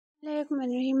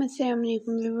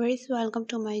Assalamualaikum viewers, welcome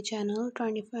to my channel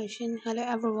 20 Fashion. Hello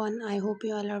everyone, I hope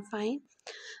you all are fine.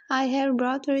 I have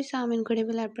brought you some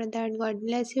incredible apparel that God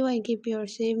bless you. I keep your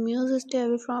safe music stay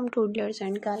away from toddlers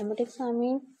and cosmetics.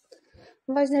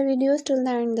 Watch the videos till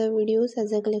the end. The videos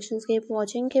as the collections. Keep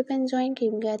watching, keep enjoying,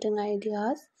 keep getting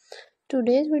ideas.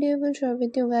 Today's video will share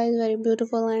with you guys very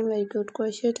beautiful and very cute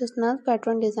crochet Snails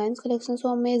pattern designs collection. So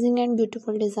amazing and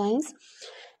beautiful designs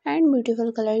and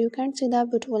beautiful color. You can see the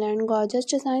beautiful and gorgeous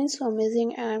designs. So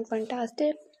amazing and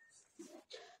fantastic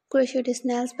crochet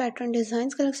Snails pattern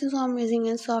designs collection. So amazing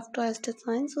and soft twist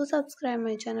designs. So subscribe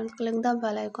my channel, click the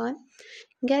bell icon,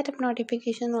 get up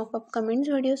notification of upcoming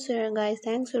videos. So guys,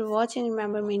 thanks for watching.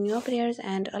 Remember me in your prayers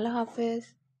and Allah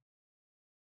Hafiz.